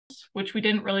which we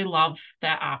didn't really love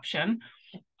that option.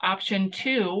 Option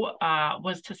two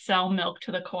was to sell milk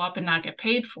to the co-op and not get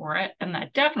paid for it, and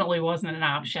that definitely wasn't an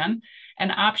option.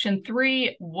 And option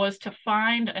three was to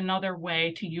find another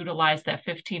way to utilize that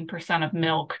 15% of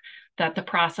milk that the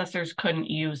processors couldn't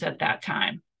use at that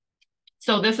time.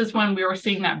 So this is when we were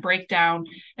seeing that breakdown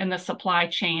in the supply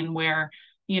chain where,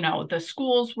 you know, the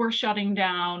schools were shutting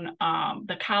down,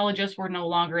 the colleges were no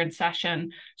longer in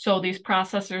session. So these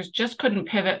processors just couldn't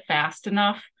pivot fast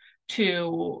enough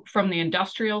from the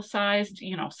industrial sized,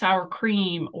 you know, sour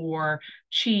cream or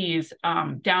cheese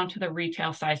down to the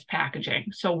retail sized packaging.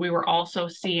 So we were also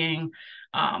seeing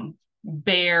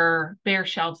bare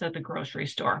shelves at the grocery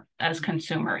store as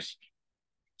consumers.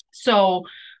 So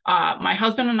my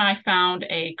husband and I found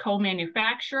a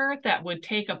co-manufacturer that would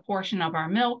take a portion of our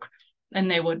milk and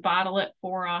they would bottle it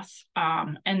for us.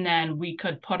 And then we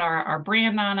could put our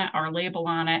brand on it, our label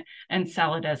on it, and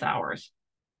sell it as ours.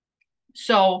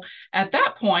 So at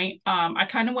that point, I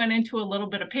kind of went into a little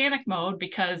bit of panic mode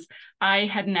because I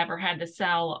had never had to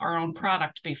sell our own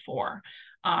product before.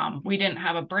 We didn't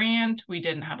have a brand. We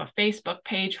didn't have a Facebook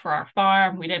page for our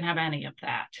farm. We didn't have any of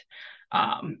that.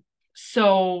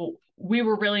 So we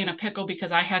were really in a pickle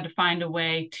because I had to find a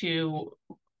way to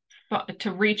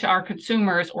reach our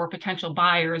consumers or potential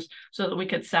buyers so that we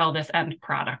could sell this end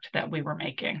product that we were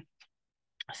making.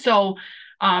 So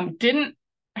didn't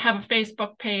have a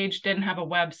Facebook page, didn't have a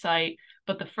website,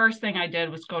 but the first thing I did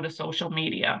was go to social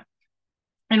media.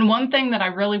 And one thing that I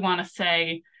really want to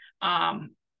say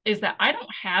is that I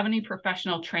don't have any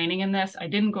professional training in this. I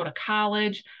didn't go to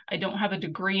college. I don't have a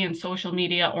degree in social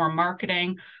media or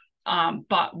marketing,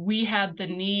 but we had the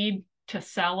need to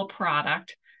sell a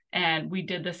product and we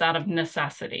did this out of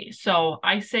necessity. So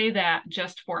I say that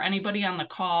just for anybody on the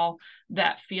call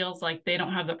that feels like they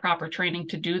don't have the proper training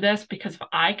to do this, because if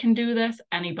I can do this,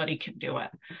 anybody can do it.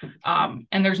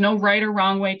 And there's no right or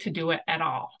wrong way to do it at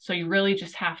all. So you really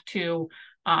just have to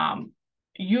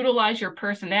utilize your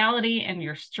personality and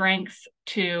your strengths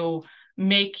to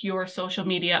make your social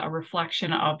media a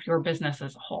reflection of your business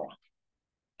as a whole.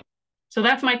 So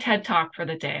that's my TED Talk for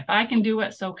the day. If I can do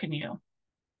it, so can you.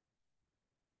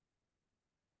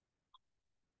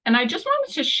 And I just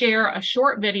wanted to share a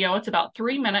short video. It's about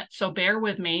 3 minutes, so bear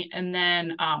with me, and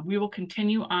then we will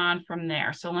continue on from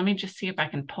there. So let me just see if I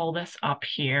can pull this up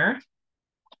here.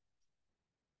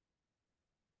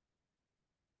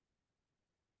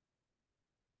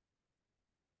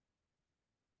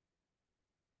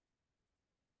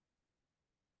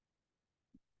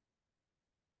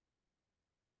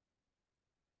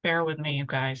 Bear with me, you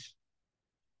guys.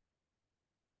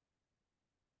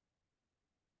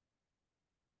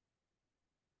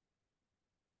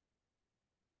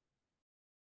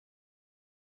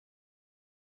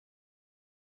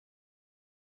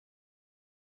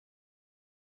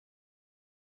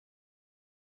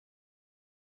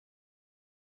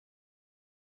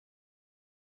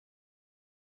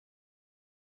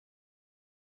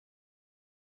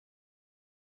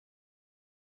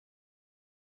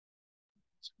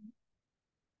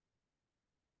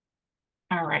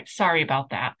 All right, sorry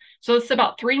about that. So it's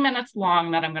about 3 minutes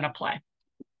long that I'm going to play.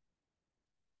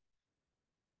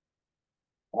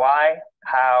 Why,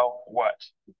 how, what?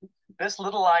 This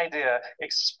little idea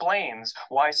explains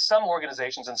why some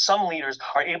organizations and some leaders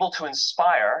are able to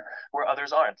inspire where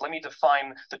others aren't. Let me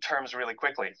define the terms really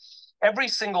quickly. Every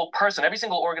single person, every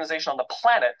single organization on the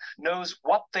planet knows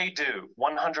what they do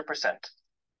 100%.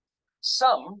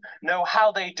 Some know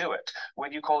how they do it,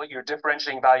 whether you call it your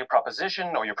differentiating value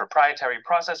proposition or your proprietary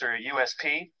process or your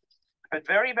USP. But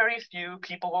very, very few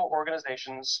people or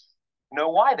organizations know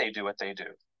why they do what they do.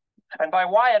 And by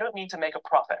why, I don't mean to make a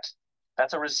profit.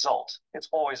 That's a result. It's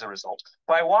always a result.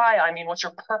 By why, I mean, what's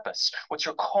your purpose? What's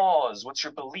your cause? What's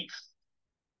your belief?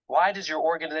 Why does your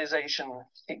organization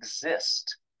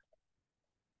exist?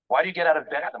 Why do you get out of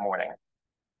bed in the morning?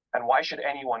 And why should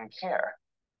anyone care?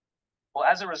 Well,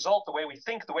 as a result, the way we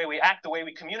think, the way we act, the way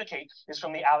we communicate is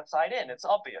from the outside in. It's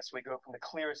obvious. We go from the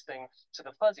clearest thing to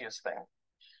the fuzziest thing.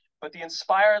 But the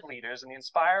inspired leaders and the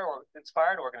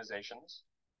inspired organizations,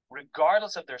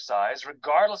 regardless of their size,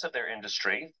 regardless of their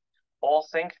industry, all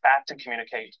think, act, and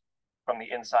communicate from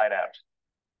the inside out.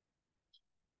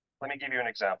 Let me give you an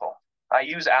example. I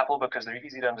use Apple because they're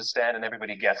easy to understand and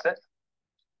everybody gets it.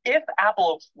 If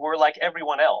Apple were like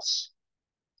everyone else,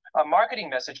 a marketing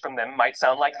message from them might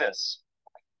sound like this.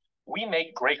 We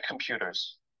make great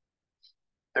computers.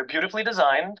 They're beautifully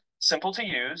designed, simple to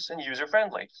use, and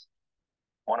user-friendly.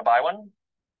 Want to buy one?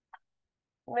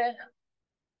 Meh.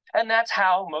 And that's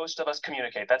how most of us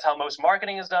communicate. That's how most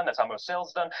marketing is done. That's how most sales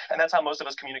is done. And that's how most of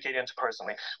us communicate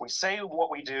interpersonally. We say what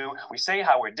we do. We say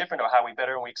how we're different or how we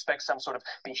better, and we expect some sort of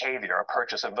behavior, a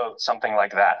purchase, a vote, something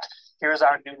like that. Here's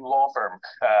our new law firm.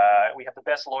 We have the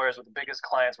best lawyers with the biggest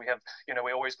clients. We have,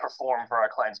 we always perform for our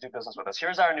clients, do business with us.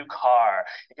 Here's our new car.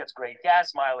 It gets great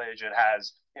gas mileage. It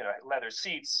has, leather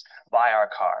seats. Buy our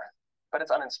car. But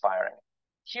it's uninspiring.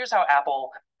 Here's how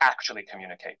Apple actually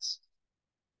communicates.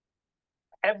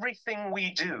 Everything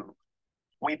we do,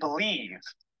 we believe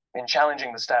in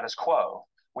challenging the status quo.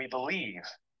 We believe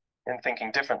in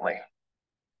thinking differently.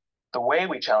 The way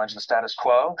we challenge the status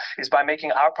quo is by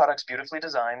making our products beautifully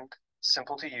designed,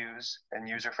 simple to use, and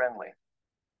user-friendly.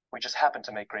 We just happen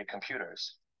to make great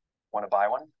computers. Want to buy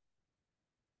one?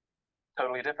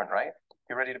 Totally different, right?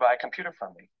 You're ready to buy a computer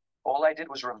from me. All I did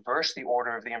was reverse the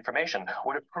order of the information.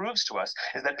 What it proves to us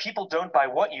is that people don't buy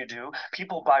what you do,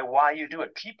 people buy why you do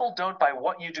it. People don't buy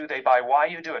what you do, they buy why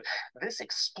you do it. This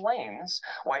explains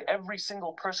why every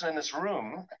single person in this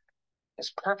room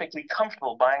is perfectly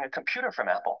comfortable buying a computer from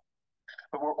Apple.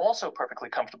 But we're also perfectly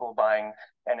comfortable buying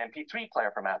an MP3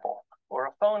 player from Apple, or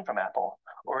a phone from Apple,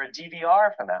 or a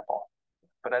DVR from Apple.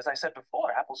 But as I said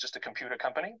before, Apple's just a computer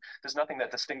company. There's nothing that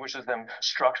distinguishes them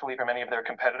structurally from any of their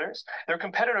competitors. Their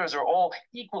competitors are all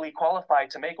equally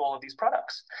qualified to make all of these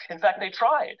products. In fact, they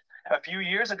tried. A few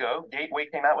years ago, Gateway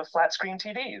came out with flat screen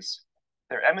TVs.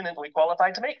 They're eminently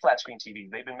qualified to make flat screen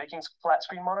TVs. They've been making flat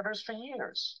screen monitors for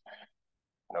years.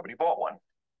 Nobody bought one.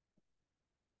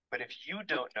 But if you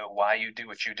don't know why you do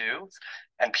what you do,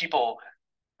 and people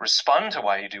respond to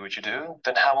why you do what you do,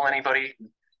 then how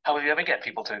will you ever get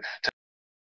people to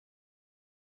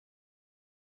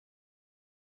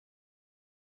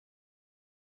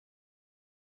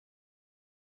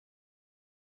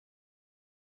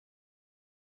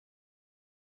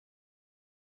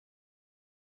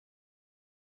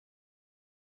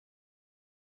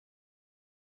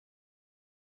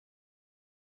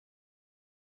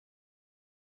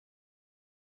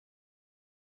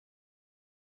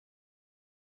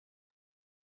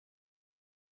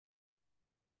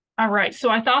All right, so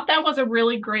I thought that was a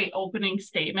really great opening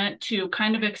statement to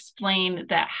kind of explain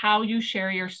that how you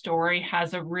share your story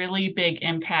has a really big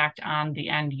impact on the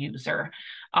end user.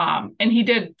 And he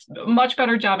did a much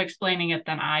better job explaining it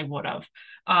than I would have.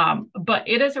 But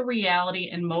it is a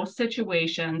reality in most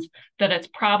situations that it's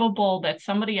probable that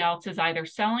somebody else is either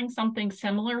selling something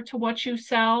similar to what you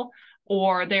sell,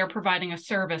 or they're providing a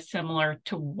service similar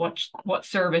to what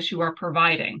service you are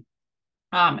providing.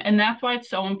 And that's why it's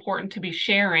so important to be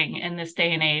sharing in this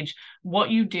day and age what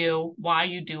you do, why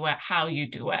you do it, how you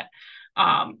do it.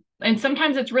 And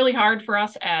sometimes it's really hard for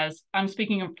us, as I'm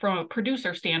speaking from a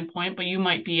producer standpoint, but you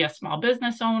might be a small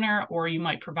business owner or you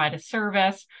might provide a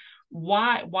service.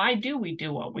 Why do we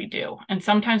do what we do? And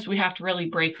sometimes we have to really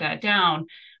break that down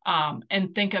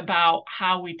and think about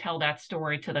how we tell that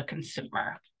story to the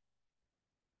consumer.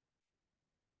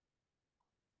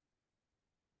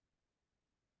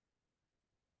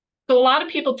 So a lot of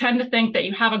people tend to think that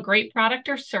you have a great product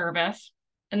or service,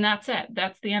 and that's it.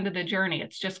 That's the end of the journey.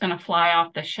 It's just going to fly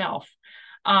off the shelf.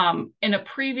 In a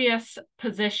previous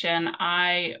position,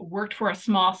 I worked for a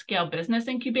small scale business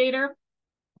incubator.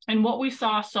 And what we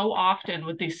saw so often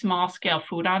with these small scale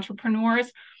food entrepreneurs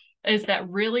is that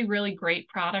really, really great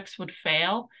products would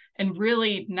fail and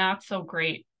really not so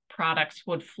great products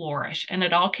would flourish. And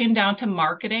it all came down to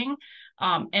marketing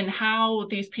and how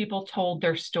these people told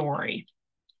their story.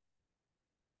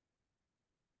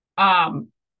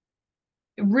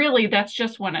 Really, that's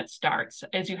just when it starts,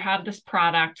 as you have this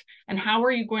product, and how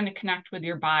are you going to connect with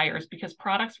your buyers? Because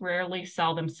products rarely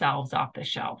sell themselves off the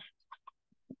shelf.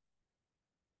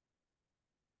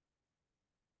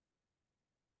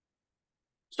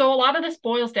 So a lot of this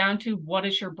boils down to, what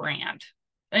is your brand?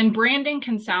 And branding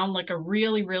can sound like a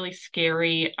really, really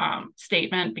scary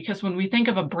statement, because when we think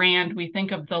of a brand, we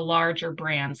think of the larger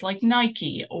brands like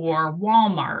Nike or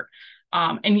Walmart.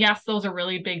 And yes, those are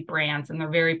really big brands and they're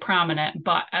very prominent,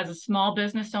 but as a small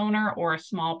business owner or a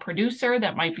small producer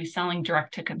that might be selling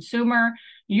direct to consumer,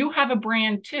 you have a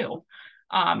brand too.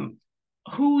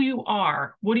 Who you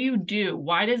are, what do you do,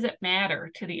 why does it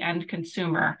matter to the end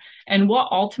consumer, and what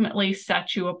ultimately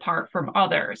sets you apart from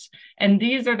others. And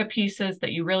these are the pieces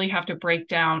that you really have to break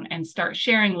down and start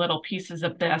sharing little pieces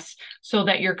of this so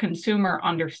that your consumer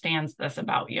understands this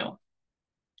about you.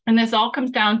 And this all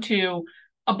comes down to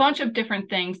a bunch of different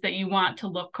things that you want to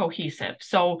look cohesive.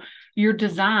 So your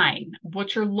design,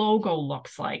 what your logo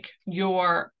looks like,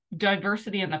 your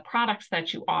diversity in the products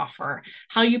that you offer,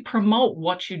 how you promote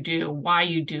what you do, why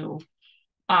you do.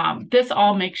 This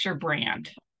all makes your brand.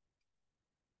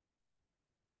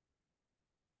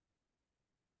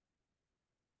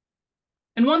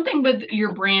 And one thing with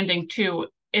your branding too,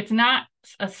 it's not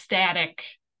a static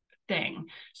thing.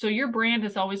 So your brand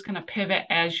is always going to pivot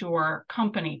as your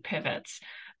company pivots.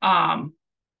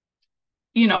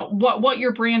 You know, what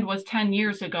your brand was 10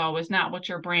 years ago is not what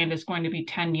your brand is going to be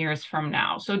 10 years from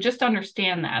now. So just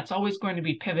understand that it's always going to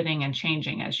be pivoting and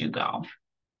changing as you go.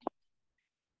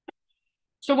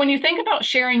 So when you think about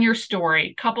sharing your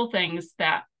story, a couple things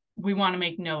that we want to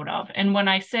make note of. And when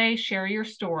I say share your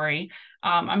story,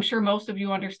 I'm sure most of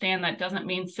you understand that doesn't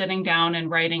mean sitting down and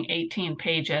writing 18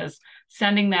 pages,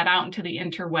 sending that out into the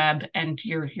interweb, and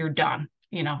you're done.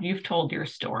 You know, you've told your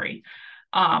story.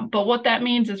 But what that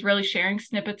means is really sharing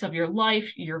snippets of your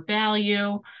life, your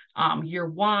value, your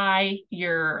why,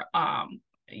 your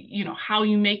you know, how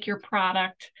you make your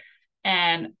product,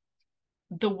 and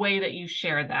the way that you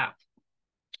share that.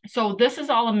 So this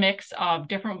is all a mix of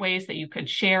different ways that you could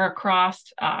share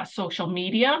across social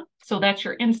media. So that's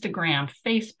your Instagram,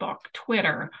 Facebook,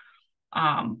 Twitter,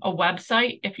 a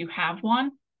website if you have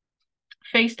one,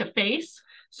 face-to-face.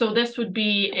 So this would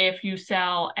be if you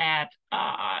sell at,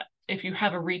 if you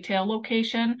have a retail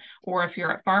location, or if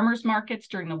you're at farmers markets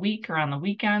during the week or on the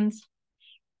weekends.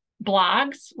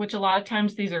 Blogs, which a lot of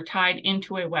times these are tied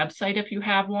into a website if you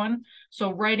have one.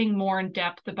 So writing more in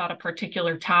depth about a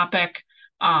particular topic,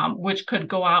 which could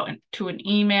go out to an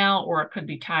email, or it could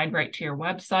be tied right to your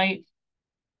website,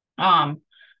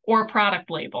 or product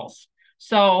labels.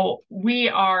 So we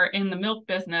are in the milk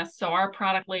business. So our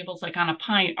product labels, like on a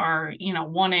pint, are, you know,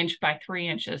 1 inch by 3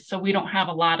 inches. So we don't have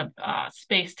a lot of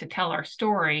space to tell our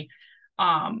story.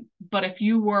 But if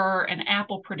you were an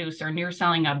apple producer and you're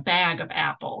selling a bag of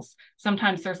apples,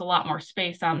 sometimes there's a lot more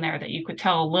space on there that you could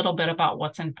tell a little bit about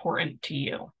what's important to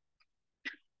you.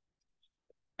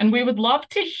 And we would love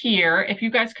to hear if you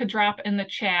guys could drop in the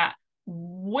chat,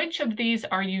 which of these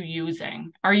are you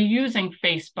using? Are you using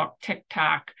Facebook,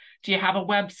 TikTok? Do you have a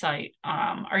website?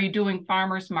 Are you doing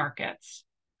farmers markets?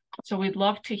 So we'd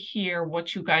love to hear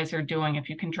what you guys are doing if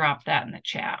you can drop that in the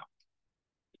chat.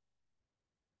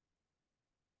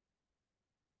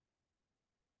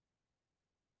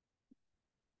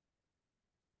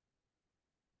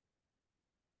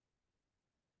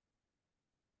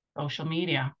 Social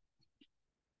media.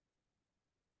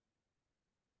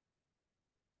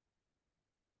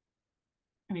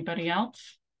 Anybody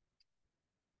else?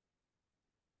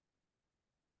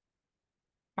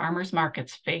 Farmers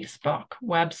markets, Facebook,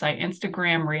 website,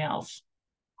 Instagram Reels.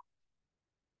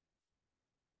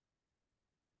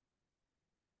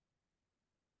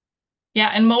 Yeah,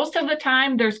 and most of the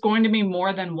time there's going to be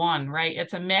more than one, right?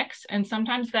 It's a mix, and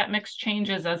sometimes that mix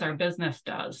changes as our business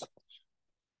does.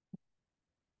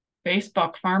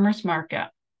 Facebook, farmers market.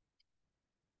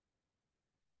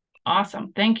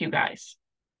 Awesome. Thank you, guys.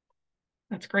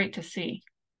 That's great to see.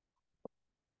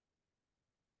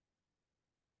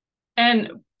 And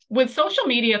with social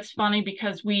media, it's funny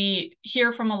because we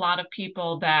hear from a lot of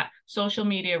people that social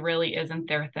media really isn't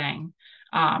their thing.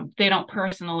 They don't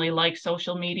personally like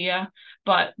social media,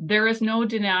 but there is no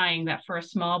denying that for a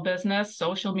small business,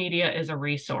 social media is a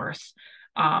resource.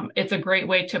 It's a great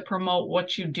way to promote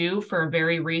what you do for a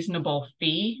very reasonable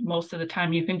fee. Most of the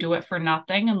time you can do it for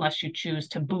nothing unless you choose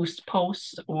to boost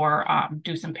posts or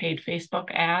do some paid Facebook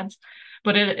ads.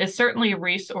 But it is certainly a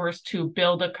resource to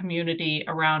build a community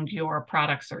around your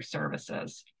products or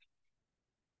services.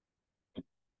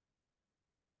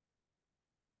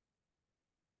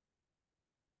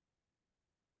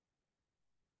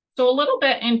 So a little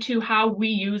bit into how we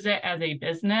use it as a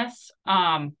business.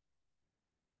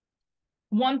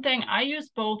 One thing, I use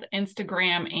both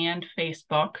Instagram and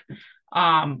Facebook.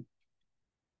 And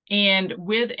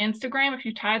with Instagram, if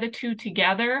you tie the two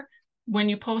together, when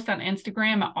you post on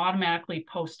Instagram, it automatically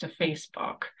posts to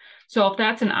Facebook. So if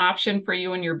that's an option for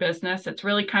you in your business, it's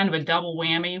really kind of a double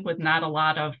whammy with not a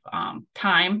lot of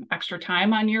extra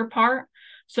time on your part.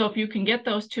 So if you can get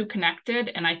those two connected,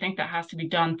 and I think that has to be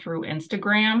done through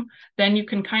Instagram, then you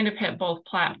can kind of hit both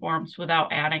platforms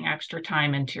without adding extra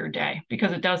time into your day,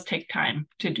 because it does take time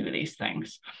to do these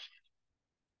things.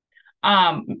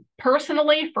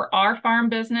 Personally, for our farm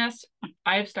business,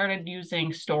 I've started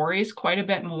using stories quite a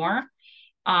bit more.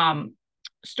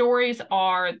 Stories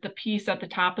are the piece at the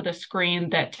top of the screen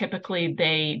that typically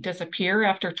they disappear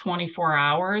after 24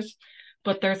 hours,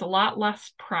 but there's a lot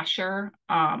less pressure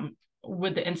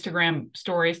with the Instagram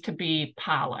stories to be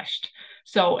polished.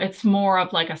 So it's more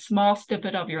of like a small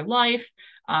snippet of your life.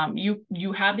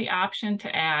 You have the option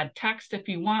to add text if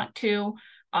you want to,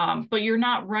 but you're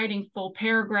not writing full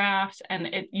paragraphs, and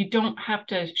you don't have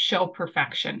to show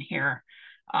perfection here.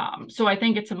 So I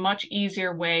think it's a much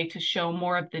easier way to show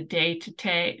more of the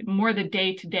day-to-day, more the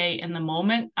day-to-day in the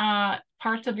moment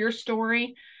parts of your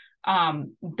story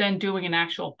than doing an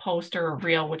actual post or a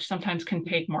reel, which sometimes can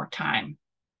take more time.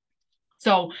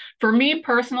 So for me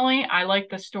personally, I like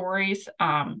the stories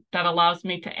that allows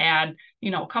me to add,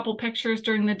 a couple pictures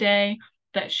during the day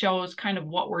that shows kind of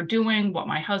what we're doing, what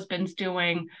my husband's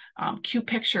doing, cute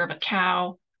picture of a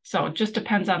cow. So it just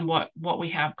depends on what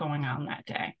we have going on that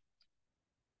day.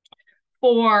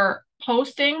 For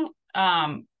posting,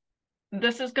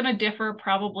 this is going to differ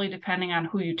probably depending on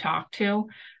who you talk to.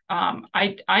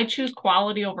 I choose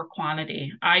quality over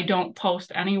quantity. I don't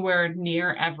post anywhere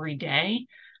near every day.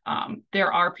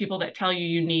 There are people that tell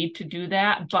you need to do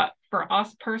that, but for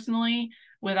us personally,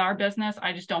 with our business,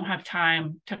 I just don't have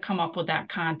time to come up with that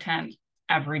content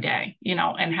every day,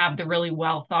 and have the really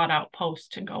well thought out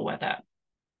post to go with it.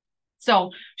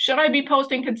 So should I be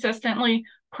posting consistently?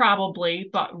 Probably,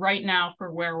 but right now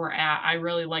for where we're at, I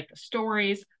really like the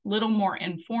stories, a little more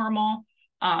informal.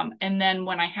 And then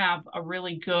when I have a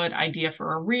really good idea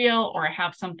for a reel, or I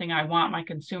have something I want my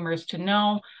consumers to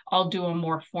know, I'll do a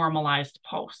more formalized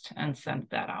post and send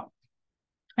that out.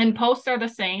 And posts are the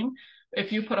same.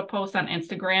 If you put a post on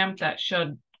Instagram, that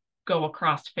should go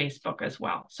across Facebook as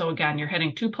well. So again, you're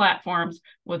hitting 2 platforms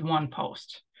with 1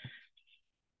 post.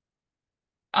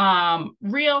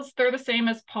 Reels, they're the same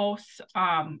as posts.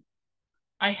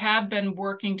 I have been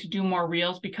working to do more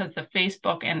reels because the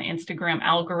Facebook and Instagram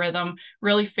algorithm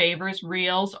really favors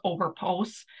reels over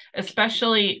posts,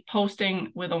 especially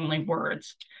posting with only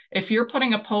words. If you're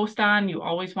putting a post on, you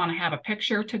always want to have a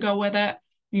picture to go with it.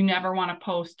 You never want to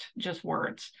post just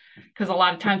words because a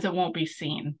lot of times it won't be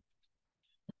seen.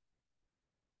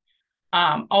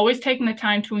 Always taking the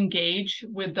time to engage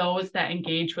with those that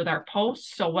engage with our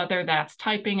posts. So whether that's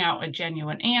typing out a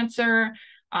genuine answer,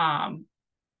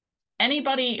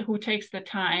 anybody who takes the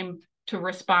time to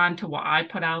respond to what I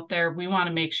put out there, we want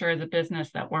to make sure as a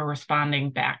business that we're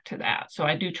responding back to that. So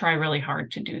I do try really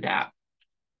hard to do that.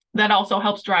 That also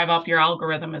helps drive up your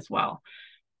algorithm as well.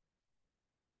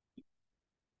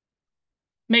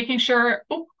 Making sure,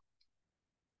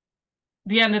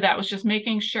 the end of that was just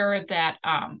making sure that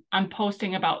I'm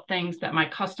posting about things that my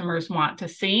customers want to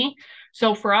see.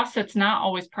 So for us, it's not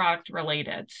always product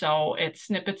related. So it's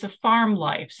snippets of farm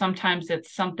life. Sometimes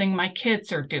it's something my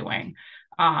kids are doing.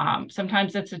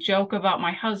 Sometimes it's a joke about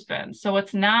my husband. So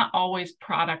it's not always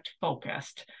product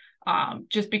focused,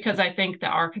 just because I think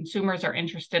that our consumers are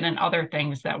interested in other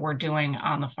things that we're doing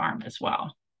on the farm as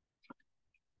well.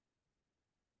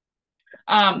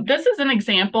 This is an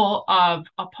example of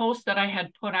a post that I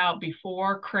had put out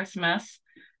before Christmas.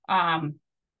 And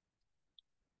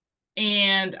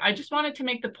I just wanted to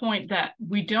make the point that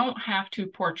we don't have to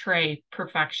portray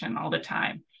perfection all the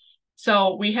time.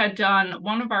 So we had done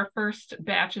one of our first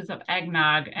batches of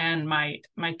eggnog, and my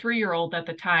 3-year-old at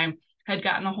the time had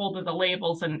gotten a hold of the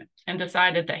labels and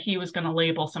decided that he was going to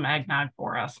label some eggnog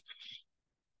for us.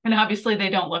 And obviously they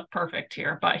don't look perfect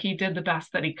here, but he did the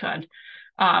best that he could.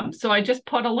 So I just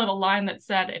put a little line that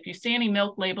said, if you see any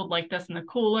milk labeled like this in the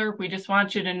cooler, we just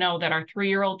want you to know that our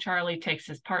 3-year-old Charlie takes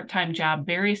his part-time job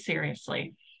very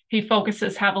seriously. He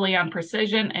focuses heavily on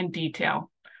precision and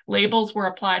detail. Labels were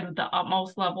applied with the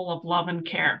utmost level of love and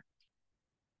care.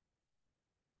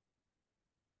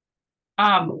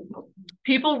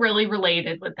 People really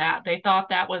related with that. They thought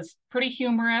that was pretty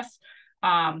humorous.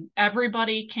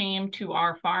 Everybody came to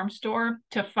our farm store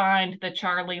to find the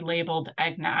Charlie labeled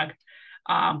eggnog.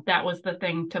 That was the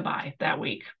thing to buy that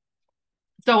week.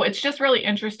 So it's just really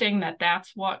interesting that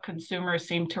that's what consumers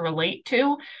seem to relate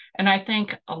to. And I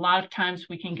think a lot of times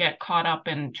we can get caught up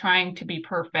in trying to be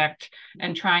perfect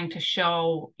and trying to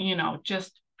show,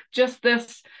 just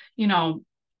this,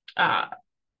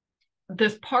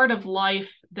 this part of life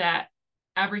that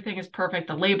everything is perfect.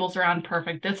 The labels are on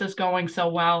perfect. This is going so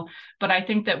well. But I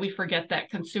think that we forget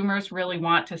that consumers really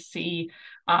want to see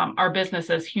our business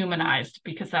as humanized,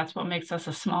 because that's what makes us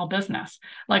a small business.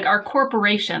 Like our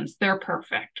corporations, they're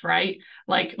perfect, right?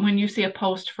 Like when you see a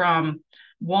post from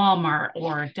Walmart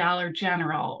or Dollar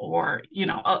General or,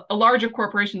 a larger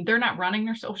corporation, they're not running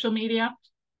their social media.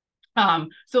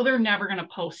 So they're never going to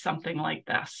post something like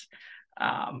this.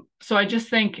 So I just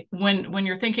think when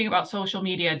you're thinking about social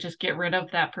media, just get rid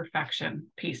of that perfection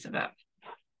piece of it.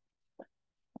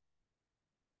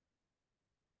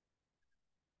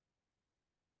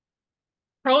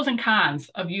 Pros and cons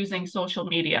of using social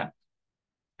media.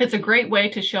 It's a great way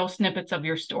to show snippets of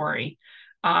your story.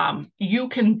 You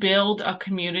can build a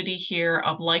community here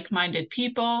of like-minded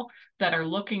people that are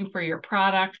looking for your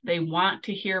product. They want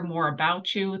to hear more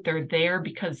about you. They're there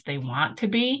because they want to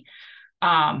be.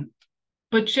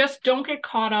 but just don't get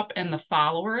caught up in the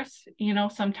followers. You know,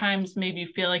 sometimes maybe you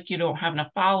feel like you don't have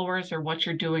enough followers or what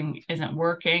you're doing isn't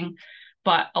working.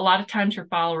 But a lot of times your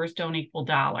followers don't equal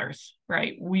dollars,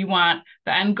 right? We want,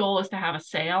 the end goal is to have a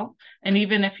sale. And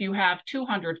even if you have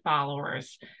 200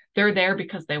 followers, they're there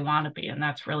because they want to be. And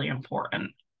that's really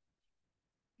important.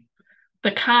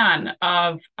 The con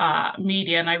of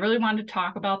media, and I really wanted to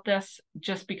talk about this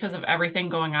just because of everything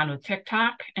going on with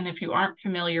TikTok. And if you aren't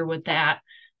familiar with that,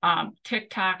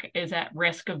 TikTok is at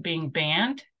risk of being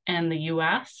banned in the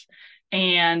US.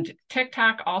 And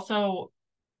TikTok also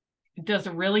does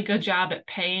a really good job at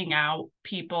paying out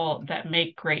people that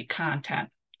make great content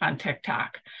on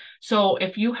TikTok. So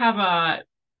if you have a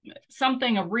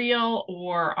reel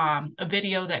or a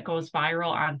video that goes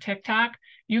viral on TikTok,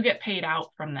 you get paid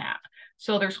out from that.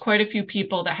 So there's quite a few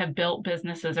people that have built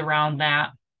businesses around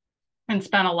that and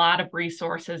spent a lot of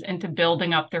resources into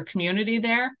building up their community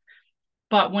there.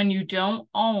 But when you don't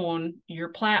own your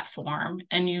platform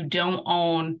and you don't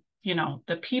own, you know,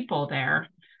 the people there,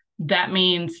 that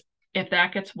means if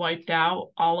that gets wiped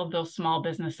out, all of those small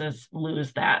businesses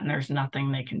lose that and there's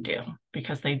nothing they can do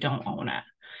because they don't own it.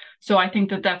 So I think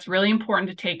that that's really important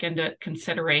to take into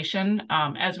consideration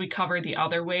as we cover the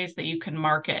other ways that you can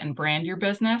market and brand your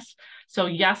business. So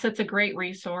yes, it's a great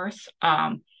resource.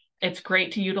 It's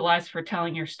great to utilize for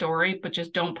telling your story, but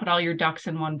just don't put all your ducks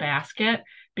in one basket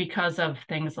because of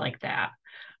things like that.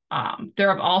 There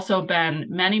have also been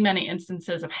many, many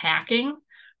instances of hacking.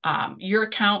 Your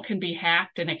account can be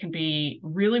hacked and it can be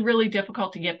really, really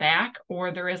difficult to get back,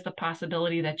 or there is the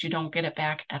possibility that you don't get it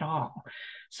back at all.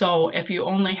 So if you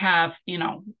only have, you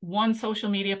know, one social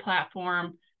media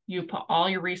platform, you put all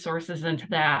your resources into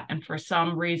that, and for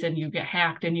some reason you get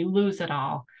hacked and you lose it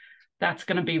all, that's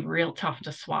going to be real tough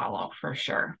to swallow for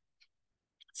sure.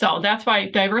 So that's why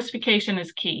diversification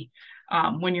is key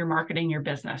when you're marketing your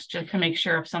business, just to make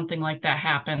sure if something like that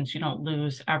happens, you don't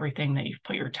lose everything that you've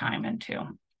put your time into.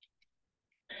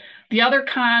 The other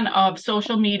con of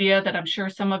social media that I'm sure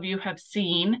some of you have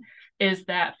seen is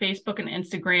that Facebook and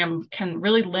Instagram can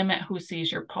really limit who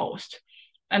sees your post.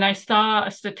 And I saw a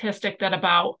statistic that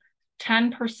about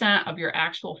 10% of your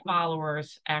actual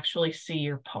followers actually see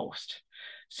your post.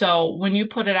 So when you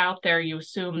put it out there, you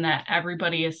assume that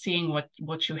everybody is seeing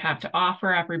what you have to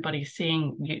offer, everybody's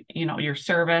seeing you know, your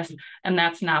service, and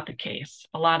that's not the case.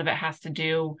 A lot of it has to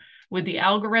do with the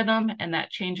algorithm, and that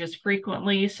changes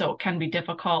frequently, so it can be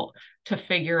difficult to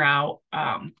figure out.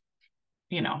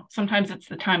 You know, sometimes it's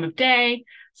the time of day,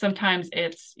 sometimes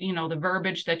it's, you know, the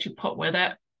verbiage that you put with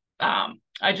it.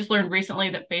 I just learned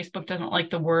recently that Facebook doesn't like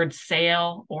the word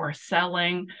sale or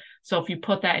selling. So if you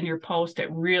put that in your post,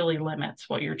 it really limits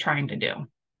what you're trying to do.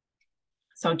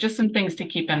 So just some things to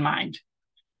keep in mind.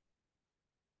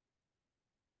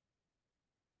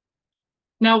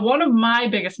 Now, one of my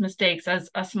biggest mistakes as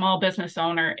a small business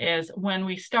owner is when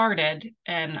we started,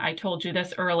 and I told you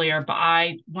this earlier, but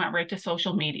I went right to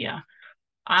social media.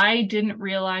 I didn't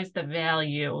realize the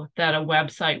value that a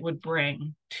website would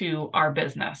bring to our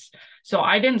business. So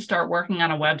I didn't start working on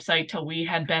a website till we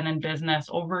had been in business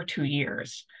over 2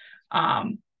 years.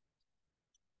 And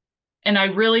I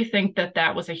really think that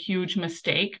that was a huge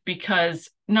mistake because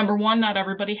number one, not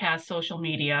everybody has social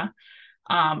media.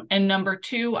 And number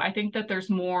two, I think that there's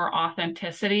more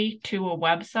authenticity to a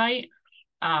website.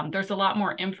 There's a lot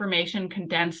more information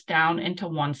condensed down into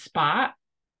one spot.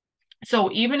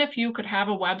 So even if you could have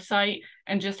a website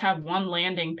and just have one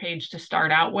landing page to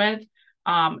start out with,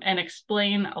 and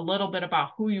explain a little bit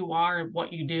about who you are,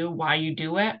 what you do, why you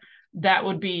do it, that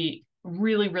would be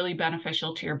really, really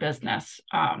beneficial to your business.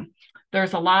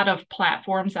 There's a lot of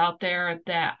platforms out there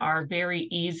that are very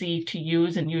easy to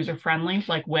use and user-friendly,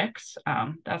 like Wix.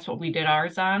 That's what we did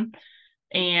ours on.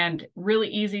 And really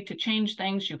easy to change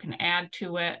things. You can add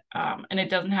to it, and it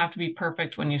doesn't have to be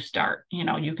perfect when you start. You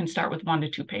know, you can start with 1 to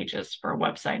 2 pages for a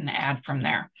website and add from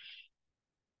there.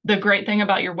 The great thing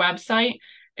about your website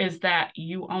is that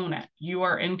you own it. You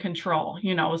are in control.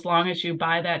 You know, as long as you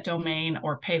buy that domain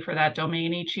or pay for that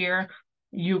domain each year,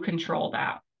 you control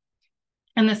that.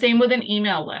 And the same with an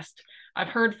email list. I've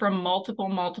heard from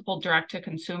multiple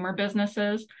direct-to-consumer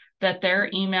businesses that their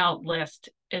email list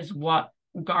is what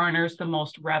garners the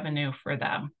most revenue for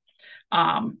them.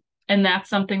 And that's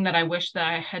something that I wish that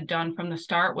I had done from the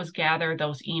start, was gather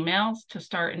those emails to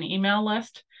start an email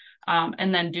list,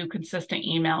 and then do consistent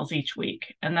emails each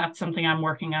week. And that's something I'm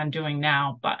working on doing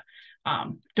now, but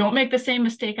don't make the same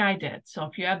mistake I did. So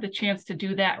if you have the chance to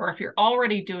do that, or if you're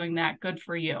already doing that, good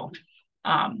for you.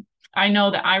 I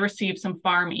know that I receive some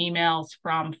farm emails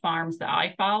from farms that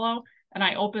I follow, and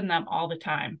I open them all the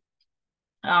time.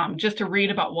 Just to read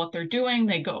about what they're doing.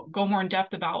 They go more in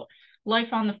depth about life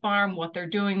on the farm, what they're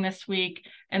doing this week,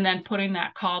 and then putting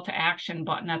that call to action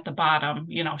button at the bottom,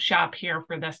 shop here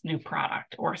for this new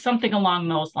product or something along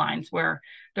those lines where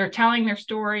they're telling their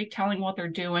story, telling what they're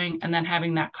doing, and then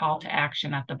having that call to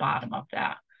action at the bottom of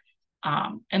that.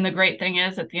 And the great thing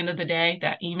is, at the end of the day,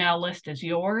 that email list is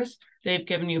yours. They've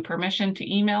given you permission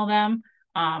to email them,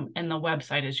 and the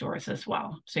website is yours as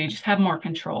well. So you just have more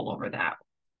control over that.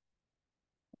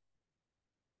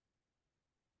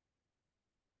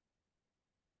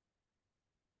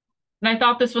 And I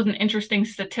thought this was an interesting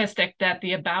statistic that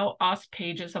the About Us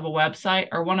pages of a website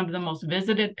are one of the most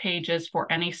visited pages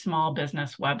for any small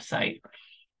business website.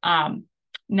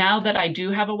 Now that I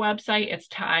do have a website, it's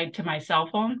tied to my cell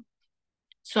phone.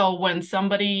 So when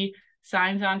somebody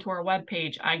signs onto our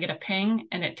webpage, I get a ping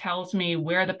and it tells me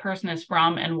where the person is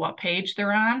from and what page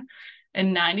they're on.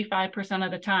 And 95%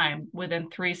 of the time, within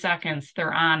 3 seconds,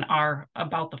 they're on our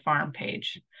About the Farm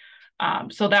page.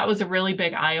 So that was a really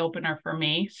big eye opener for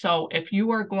me. So if you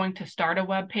are going to start a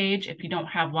web page, if you don't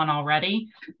have one already,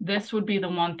 this would be the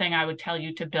one thing I would tell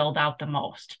you to build out the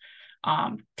most.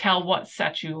 Tell what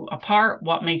sets you apart,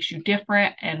 what makes you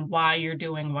different, and why you're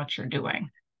doing what you're doing.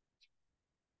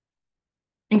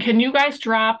 And can you guys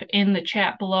drop in the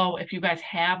chat below if you guys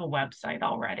have a website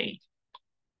already?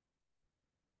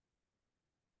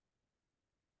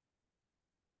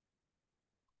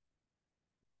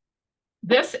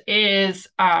 This is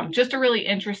just a really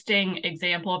interesting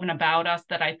example of an About Us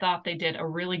that I thought they did a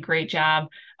really great job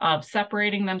of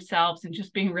separating themselves and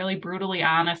just being really brutally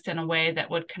honest in a way that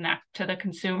would connect to the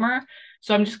consumer.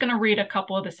 So I'm just going to read a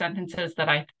couple of the sentences that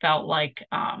I felt like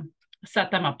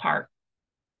set them apart.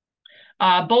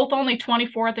 Both only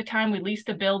 24 at the time, we leased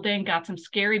a building, got some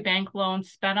scary bank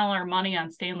loans, spent all our money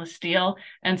on stainless steel,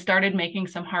 and started making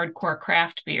some hardcore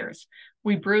craft beers.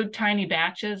 We brewed tiny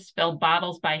batches, filled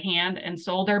bottles by hand, and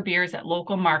sold our beers at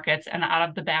local markets and out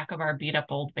of the back of our beat-up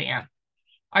old van.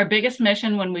 Our biggest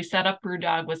mission when we set up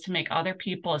BrewDog was to make other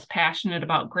people as passionate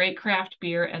about great craft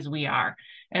beer as we are,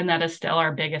 and that is still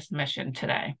our biggest mission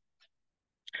today.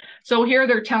 So here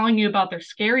they're telling you about their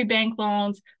scary bank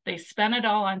loans. They spent it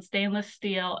all on stainless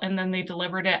steel, and then they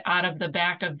delivered it out of the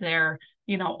back of their,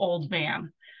 old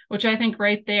van, which I think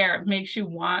right there makes you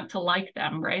want to like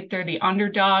them, right? They're the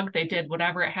underdog. They did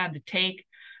whatever it had to take.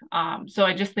 So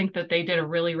I just think that they did a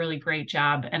really, really great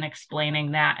job in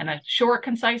explaining that in a short,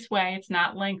 concise way. It's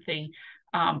not lengthy,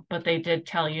 but they did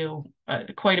tell you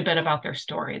quite a bit about their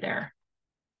story there.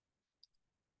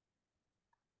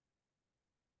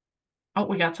 Oh,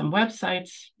 we got some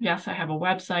websites. Yes, I have a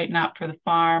website, not for the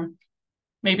farm.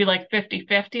 Maybe like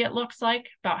 50-50, it looks like.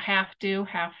 About half do,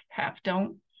 half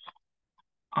don't.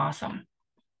 Awesome.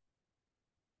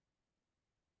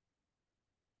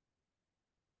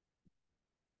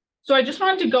 So I just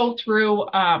wanted to go through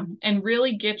and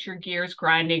really get your gears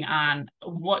grinding on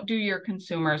what do your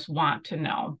consumers want to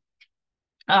know.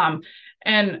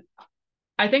 And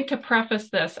I think to preface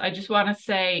this, I just want to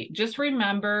say, just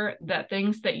remember that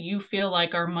things that you feel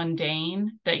like are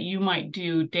mundane, that you might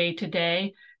do day to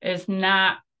day, is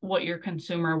not what your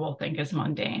consumer will think is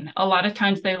mundane. A lot of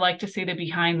times they like to see the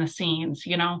behind the scenes,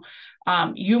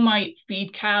 you might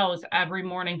feed cows every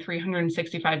morning,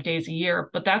 365 days a year,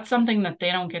 but that's something that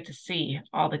they don't get to see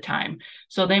all the time.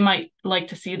 So they might like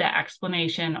to see that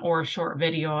explanation or a short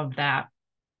video of that.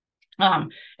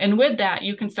 And with that,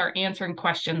 you can start answering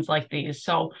questions like these.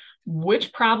 So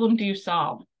which problem do you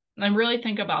solve? And really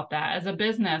think about that. As a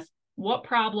business, what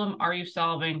problem are you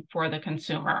solving for the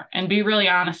consumer? And be really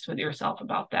honest with yourself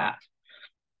about that.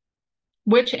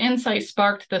 Which insight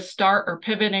sparked the start or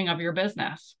pivoting of your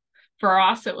business? For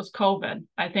us, it was COVID.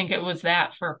 I think it was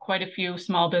that for quite a few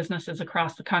small businesses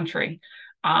across the country.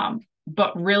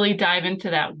 But really dive into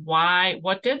that. Why?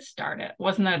 What did start it?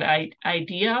 Wasn't it an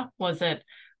idea? Was it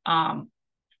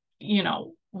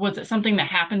was it something that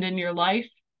happened in your life?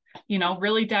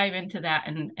 Really dive into that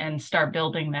and start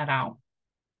building that out.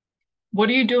 What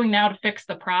are you doing now to fix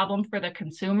the problem for the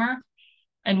consumer?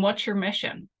 And what's your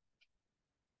mission?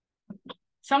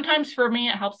 Sometimes for me,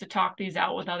 it helps to talk these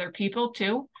out with other people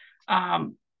too.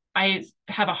 I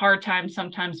have a hard time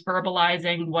sometimes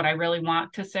verbalizing what I really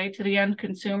want to say to the end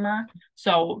consumer.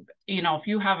 So, if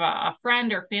you have a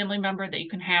friend or family member that you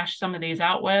can hash some of these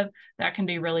out with, that can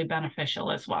be really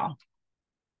beneficial as well.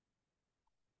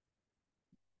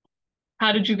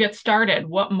 How did you get started?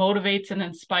 What motivates and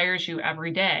inspires you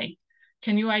every day?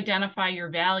 Can you identify your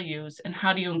values and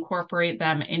how do you incorporate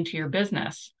them into your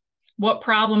business? What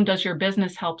problem does your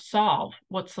business help solve?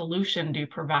 What solution do you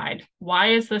provide?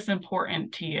 Why is this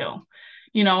important to you?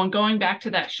 And going back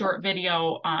to that short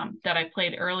video that I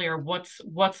played earlier, what's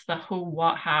the who,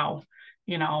 what, how?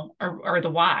 you know, or the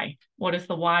why. What is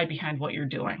the why behind what you're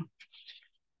doing?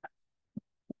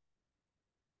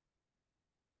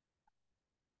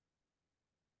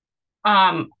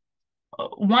 Um,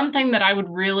 One thing that I would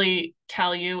really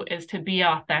tell you is to be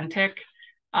authentic.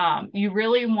 You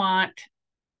really want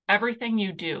everything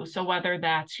you do. So whether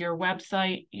that's your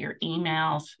website, your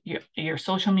emails, your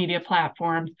social media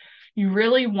platforms, you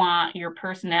really want your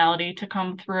personality to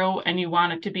come through and you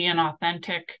want it to be an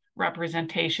authentic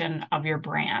representation of your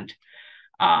brand.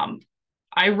 Um,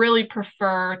 I really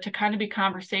prefer to kind of be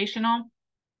conversational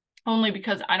only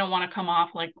because I don't want to come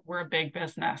off like we're a big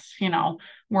business. You know,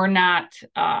 we're not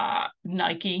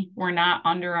Nike, we're not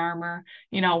Under Armour,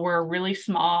 you know, we're a really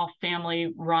small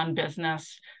family run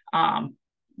business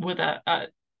with a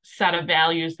set of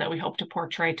values that we hope to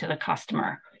portray to the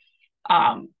customer.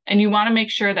 And you want to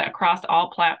make sure that across all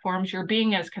platforms, you're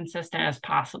being as consistent as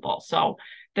possible. So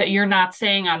that you're not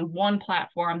saying on one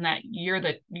platform that you're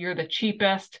the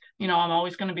cheapest, you know, I'm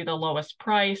always going to be the lowest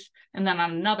price. And then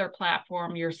on another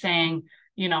platform, you're saying,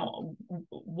 you know,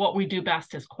 what we do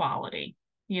best is quality.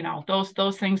 You know,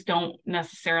 those things don't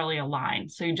necessarily align.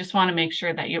 So you just want to make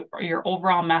sure that your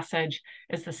overall message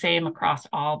is the same across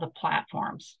all the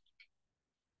platforms.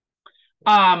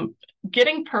 um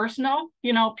Getting personal,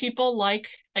 you know, people like,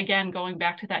 again, going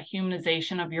back to that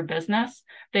humanization of your business,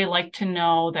 they like to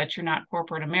know that you're not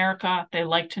corporate America. They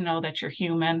like to know that you're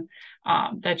human,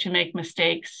 that you make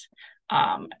mistakes,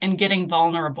 and getting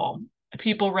vulnerable,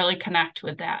 people really connect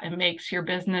with that. It makes your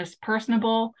business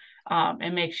personable.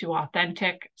 It makes you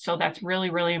authentic, so that's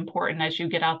really, really important as you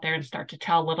get out there and start to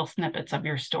tell little snippets of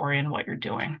your story and what you're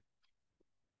doing.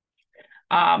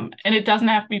 And it doesn't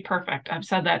have to be perfect. I've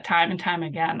said that time and time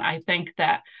again. I think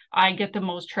that I get the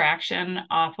most traction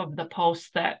off of the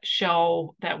posts that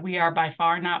show that we are by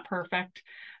far not perfect.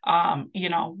 You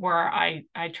know, where I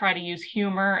try to use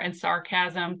humor and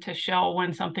sarcasm to show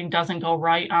when something doesn't go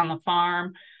right on the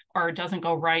farm or it doesn't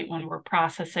go right when we're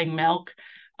processing milk.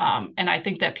 And I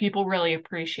think that people really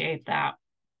appreciate that.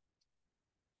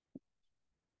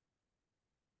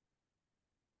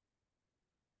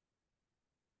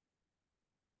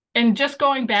 And just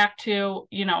going back to,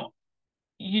 you know,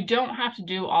 you don't have to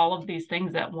do all of these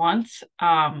things at once,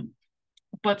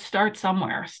 but start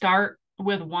somewhere. Start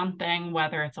with one thing,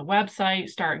 whether it's a website,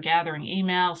 start gathering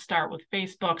emails, start with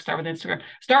Facebook, start with Instagram,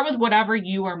 start with whatever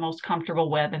you are most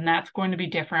comfortable with. And that's going to be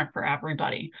different for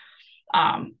everybody.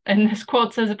 And this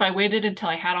quote says, if I waited until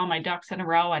I had all my ducks in a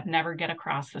row, I'd never get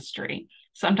across the street.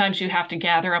 Sometimes you have to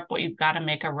gather up what you've got to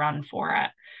make a run for it.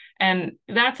 And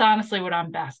that's honestly what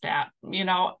I'm best at. You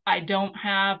know, I don't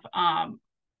have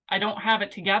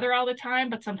it together all the time,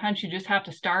 but sometimes you just have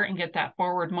to start and get that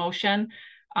forward motion.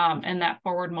 And that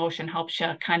forward motion helps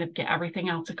you kind of get everything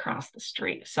else across the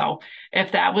street. So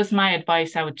if that was my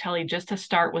advice, I would tell you just to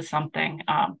start with something,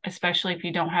 especially if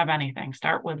you don't have anything.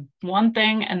 Start with one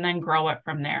thing and then grow it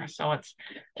from there. So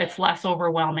it's less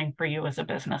overwhelming for you as a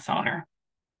business owner.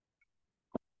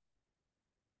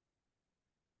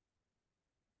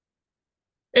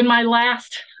 And my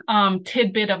last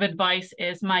tidbit of advice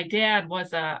is my dad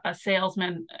was a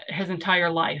salesman his entire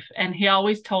life. And he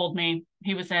always told me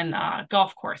he was in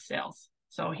golf course sales.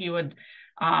 So he would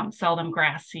sell them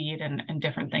grass seed and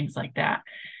different things like that.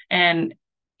 And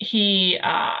he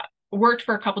worked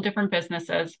for a couple different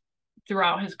businesses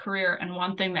throughout his career. And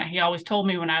one thing that he always told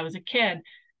me when I was a kid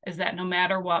is that no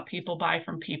matter what, people buy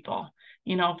from people.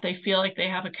 You know, if they feel like they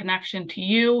have a connection to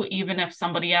you, even if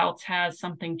somebody else has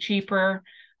something cheaper,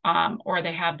 or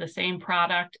they have the same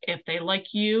product, if they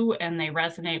like you and they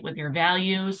resonate with your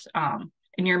values,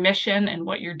 and your mission and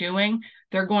what you're doing,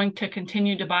 they're going to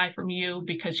continue to buy from you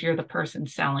because you're the person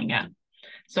selling it.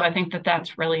 So I think that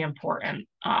that's really important,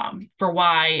 for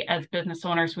why, as business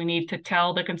owners, we need to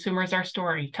tell the consumers our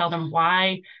story, tell them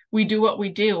why we do what we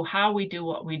do, how we do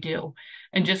what we do,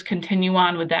 and just continue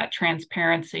on with that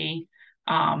transparency,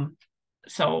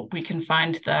 so we can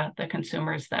find the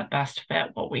consumers that best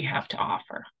fit what we have to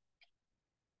offer.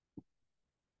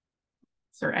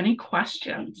 Is there any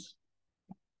questions?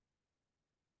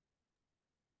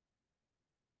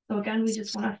 So again, we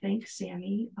just want to thank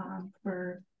Sammy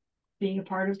for being a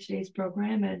part of today's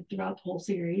program and throughout the whole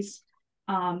series.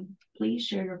 Please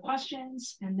share your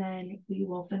questions and then we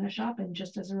will finish up. And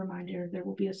just as a reminder, there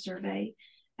will be a survey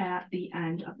at the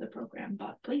end of the program,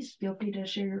 but please feel free to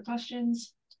share your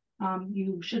questions.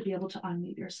 You should be able to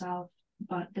unmute yourself,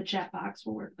 but the chat box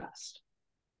will work best.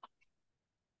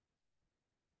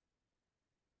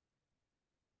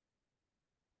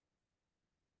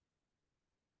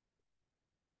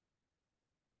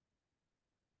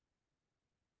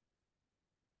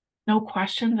 No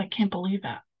questions? I can't believe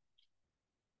it.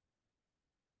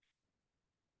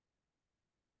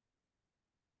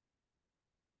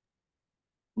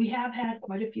 We have had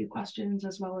quite a few questions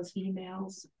as well as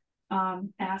emails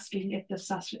asking if the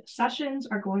sessions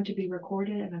are going to be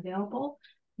recorded and available.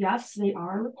 Yes, they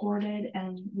are recorded,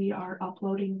 and we are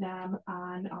uploading them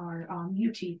on our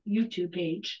YouTube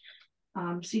page,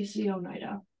 CCO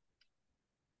NIDA.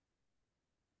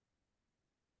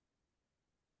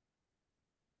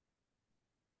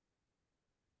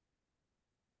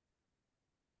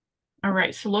 All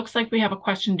right, so looks like we have a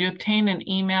question. Do you obtain an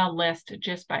email list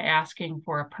just by asking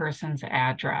for a person's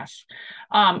address?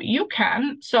 You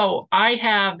can. So I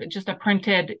have just a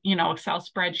printed, Excel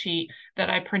spreadsheet that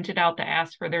I printed out that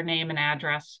asks for their name and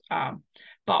address. But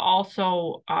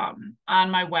also on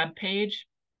my webpage,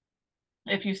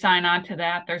 if you sign on to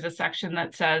that, there's a section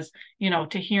that says,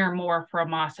 to hear more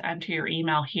from us, enter your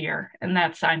email here, and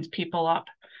that signs people up.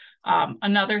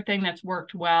 Another thing that's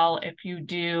worked well if you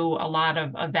do a lot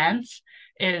of events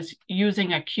is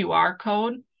using a QR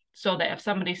code, so that if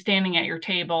somebody's standing at your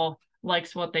table,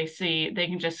 likes what they see, they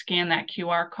can just scan that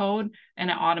QR code and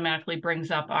it automatically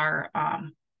brings up our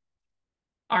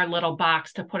little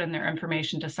box to put in their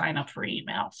information to sign up for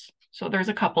emails. So there's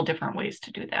a couple different ways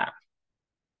to do that.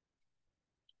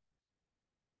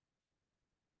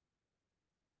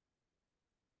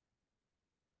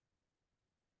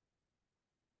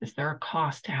 Is there a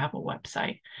cost to have a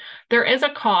website? There is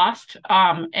a cost,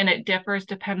 and it differs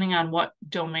depending on what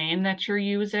domain that you're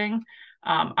using.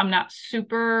 I'm not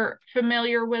super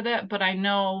familiar with it, but I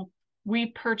know we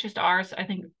purchased ours, I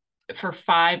think, for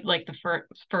the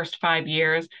first 5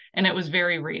 years, and it was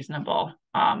very reasonable.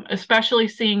 Especially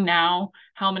seeing now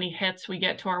how many hits we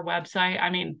get to our website. I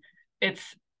mean,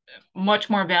 it's much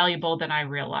more valuable than I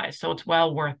realized, so it's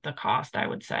well worth the cost, I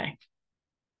would say.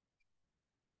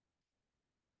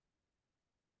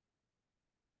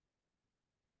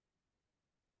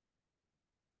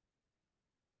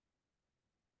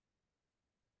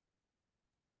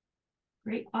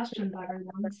 Great questions,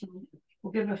 everyone. So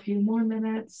we'll give a few more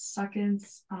minutes,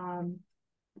 seconds.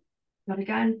 But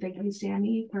again, thank you,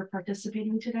 Sammy, for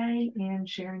participating today and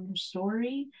sharing your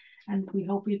story. And we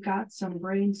hope we've got some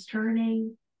brains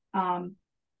turning.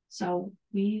 So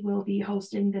we will be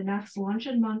hosting the next Lunch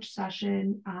and Munch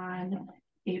session on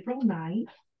April 9th.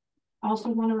 Also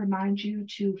want to remind you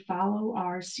to follow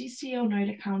our CCO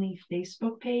Nida County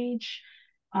Facebook page.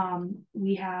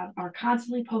 We are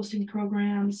constantly posting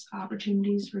programs,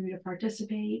 opportunities for you to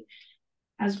participate,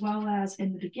 as well as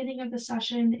in the beginning of the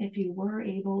session, if you were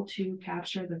able to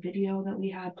capture the video that we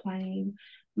had playing,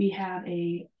 we have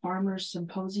a farmers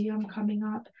symposium coming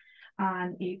up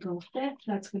on April 5th.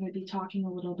 That's going to be talking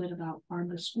a little bit about farm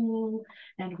to school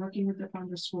and working with the farm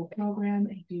to school program,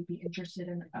 if you'd be interested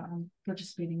in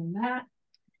participating in that.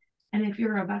 And if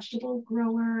you're a vegetable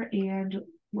grower and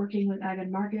working with ag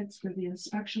and markets through the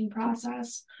inspection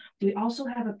process, we also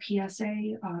have a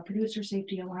PSA, Producer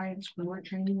Safety Alliance grower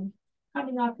training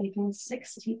coming up April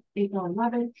 16th, April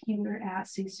 11th here at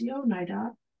CCO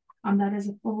NIDA. That is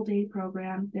a full day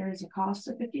program. There is a cost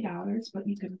of $50, but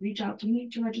you can reach out to me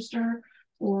to register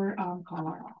or call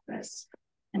our office.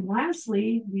 And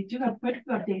lastly, we do have quite a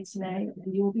few updates today.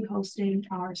 We will be hosting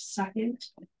our second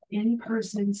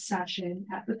in-person session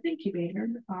at the Incubator,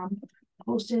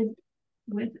 hosted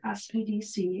with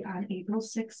SPDC on April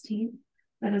 16th.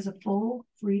 That is a full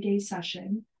 3-day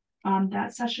session.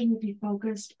 That session will be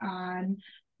focused on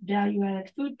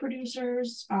value-added food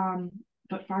producers,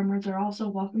 but farmers are also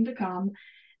welcome to come.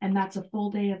 And that's a full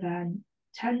day event,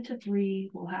 10 to 3.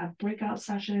 We'll have breakout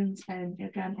sessions, and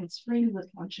again, it's free with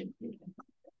lunch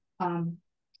included.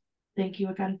 Thank you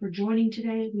again for joining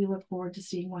today. We look forward to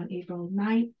seeing you on April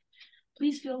 9th.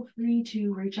 Please feel free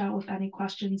to reach out with any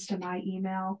questions to my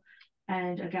email.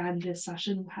 And again, this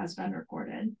session has been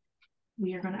recorded.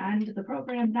 We are going to end the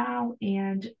program now,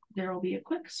 and there will be a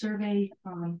quick survey.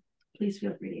 Please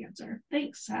feel free to answer.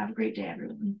 Thanks. Have a great day,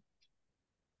 everyone.